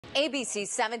ABC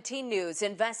 17 News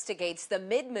investigates the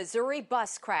Mid-Missouri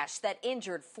bus crash that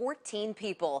injured 14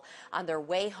 people on their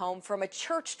way home from a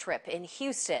church trip in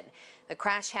Houston. The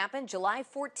crash happened July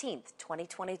 14th,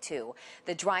 2022.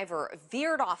 The driver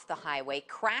veered off the highway,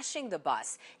 crashing the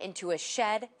bus into a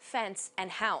shed, fence,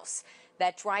 and house.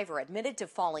 That driver admitted to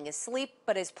falling asleep,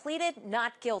 but has pleaded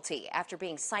not guilty after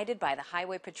being cited by the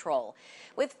Highway Patrol.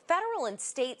 With federal and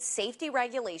state safety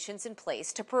regulations in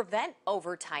place to prevent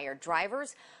overtired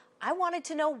drivers, I wanted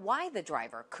to know why the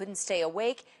driver couldn't stay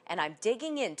awake, and I'm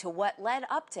digging into what led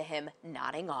up to him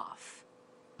nodding off.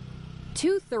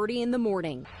 2:30 in the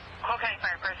morning. Cole County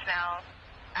Fire personnel,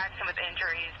 accident with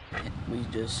injuries.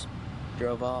 We just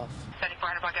drove off.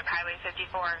 7400 block of Highway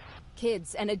 54.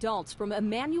 Kids and adults from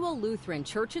Emmanuel Lutheran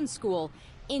Church and School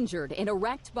injured in a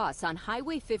wrecked bus on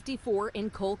Highway 54 in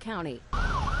Cole County.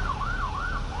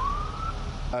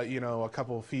 A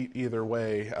couple of feet either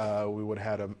way, we would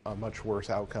have had a much worse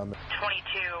outcome.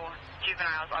 22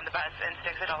 juveniles on the bus and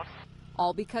 6 adults.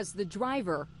 All because the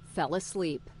driver fell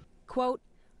asleep. Quote,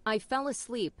 "I fell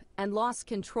asleep and lost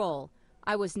control.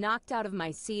 I was knocked out of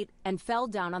my seat and fell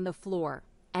down on the floor."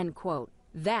 End quote.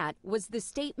 That was the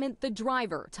statement the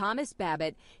driver, Thomas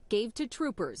Babbitt, gave to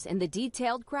troopers in the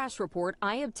detailed crash report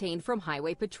I obtained from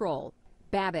Highway Patrol.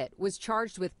 Babbitt was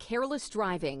charged with careless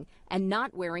driving and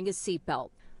not wearing a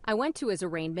seatbelt. I went to his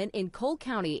arraignment in Cole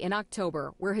County in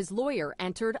October, where his lawyer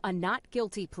entered a not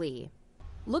guilty plea.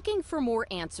 Looking for more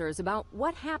answers about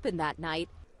what happened that night,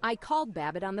 I called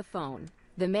Babbitt on the phone.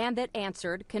 The man that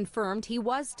answered confirmed he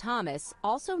was Thomas,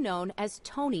 also known as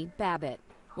Tony Babbitt.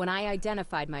 When I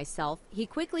identified myself, he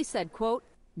quickly said, quote,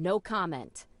 "No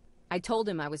comment." I told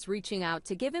him I was reaching out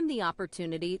to give him the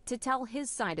opportunity to tell his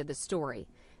side of the story.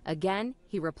 Again,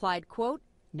 he replied, quote,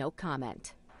 "No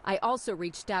comment." I also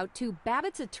reached out to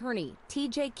Babbitt's attorney,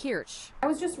 TJ Kirsch. I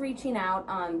was just reaching out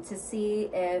to see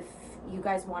if you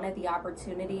guys wanted the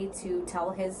opportunity to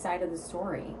tell his side of the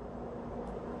story.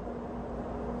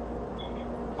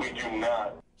 We do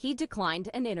not. He declined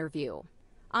an interview.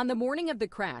 On the morning of the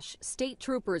crash, state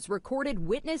troopers recorded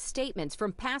witness statements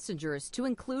from passengers to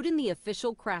include in the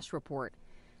official crash report.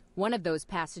 One of those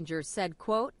passengers said,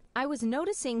 quote, "I was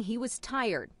noticing he was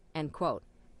tired," end quote.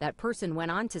 That person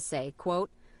went on to say, quote,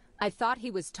 "I thought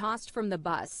he was tossed from the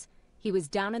bus. He was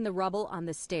down in the rubble on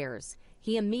the stairs.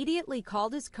 He immediately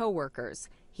called his coworkers.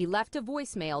 He left a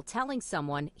voicemail telling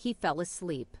someone he fell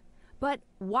asleep." But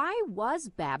why was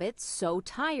Babbitt so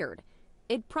tired?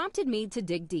 It prompted me to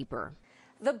dig deeper.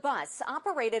 The bus,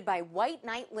 operated by White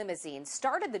Knight Limousine,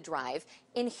 started the drive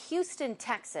in Houston,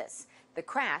 Texas. The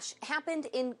crash happened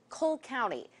in Cole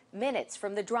County, minutes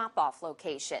from the drop-off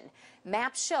location.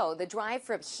 Maps show the drive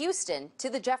from Houston to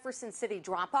the Jefferson City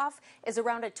drop-off is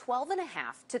around a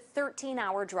 12.5 to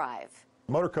 13-hour drive.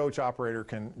 Motor coach operator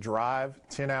can drive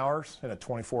 10 hours in a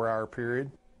 24-hour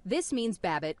period. This means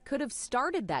Babbitt could have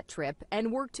started that trip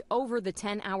and worked over the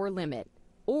 10-hour limit,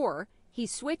 or he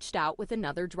switched out with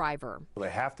another driver. They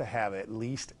have to have at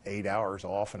least 8 hours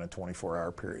off in a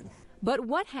 24-hour period. But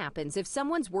what happens if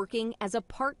someone's working as a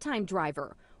part-time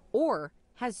driver or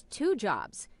has two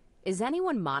jobs? Is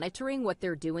anyone monitoring what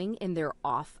they're doing in their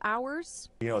off hours?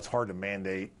 It's hard to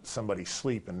mandate somebody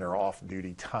sleep in their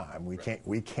off-duty time. We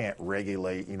can't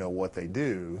regulate, what they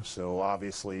do. So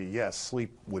obviously, yes,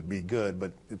 sleep would be good,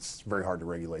 but it's very hard to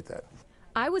regulate that.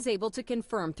 I was able to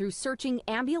confirm through searching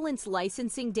ambulance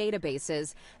licensing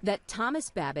databases that Thomas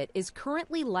Babbitt is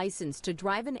currently licensed to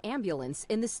drive an ambulance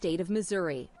in the state of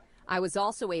Missouri. I was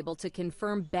also able to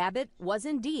confirm Babbitt was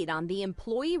indeed on the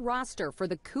employee roster for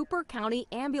the Cooper County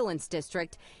Ambulance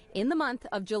District in the month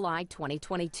of July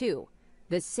 2022,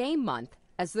 the same month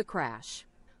as the crash.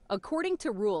 According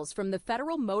to rules from the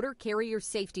Federal Motor Carrier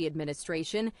Safety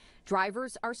Administration,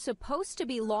 drivers are supposed to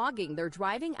be logging their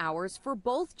driving hours for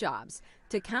both jobs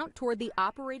to count toward the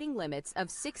operating limits of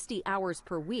 60 hours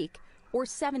per week or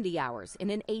 70 hours in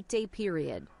an 8-day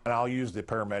period. And I'll use the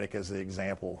paramedic as the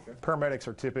example. Paramedics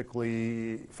are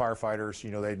typically firefighters,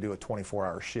 they do a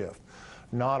 24-hour shift.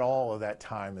 Not all of that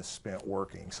time is spent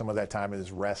working. Some of that time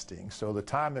is resting. So the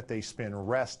time that they spend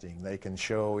resting, they can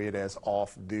show it as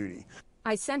off duty.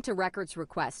 I sent a records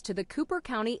request to the Cooper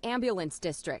County Ambulance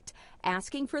District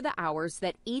asking for the hours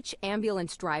that each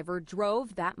ambulance driver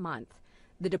drove that month.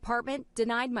 The department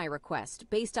denied my request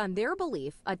based on their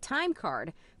belief a time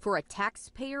card for a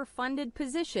taxpayer-funded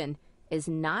position is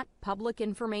not public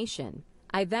information.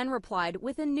 I then replied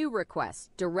with a new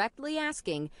request directly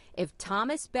asking if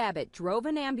Thomas Babbitt drove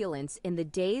an ambulance in the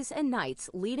days and nights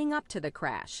leading up to the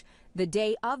crash, the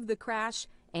day of the crash,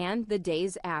 and the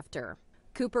days after.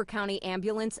 Cooper County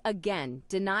Ambulance again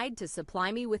denied to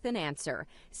supply me with an answer,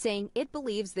 saying it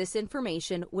believes this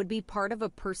information would be part of a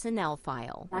personnel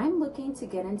file. I'm looking to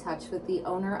get in touch with the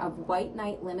owner of White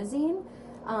Knight Limousine.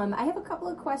 I have a couple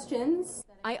of questions.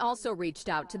 I also reached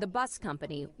out to the bus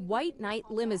company, White Knight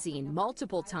Limousine,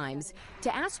 multiple times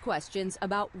to ask questions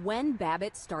about when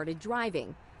Babbitt started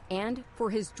driving and for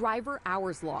his driver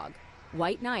hours log.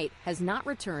 White Knight has not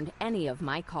returned any of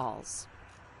my calls.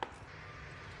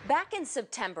 Back in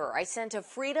September, I sent a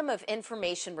Freedom of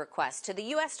Information request to the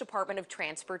U.S. Department of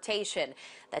Transportation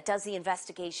that does the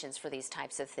investigations for these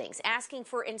types of things, asking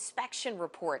for inspection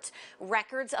reports,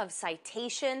 records of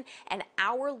citation, and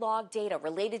hour log data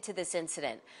related to this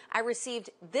incident. I received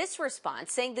this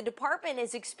response saying the department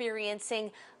is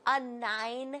experiencing a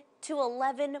 9 to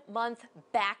 11 month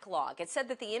backlog. It said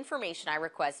that the information I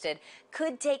requested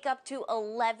could take up to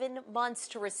 11 months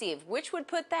to receive, which would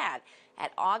put that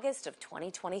at August of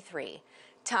 2023.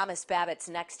 Thomas Babbitt's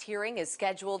next hearing is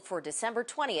scheduled for December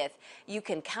 20th. You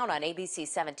can count on ABC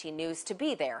 17 News to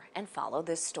be there and follow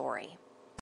this story.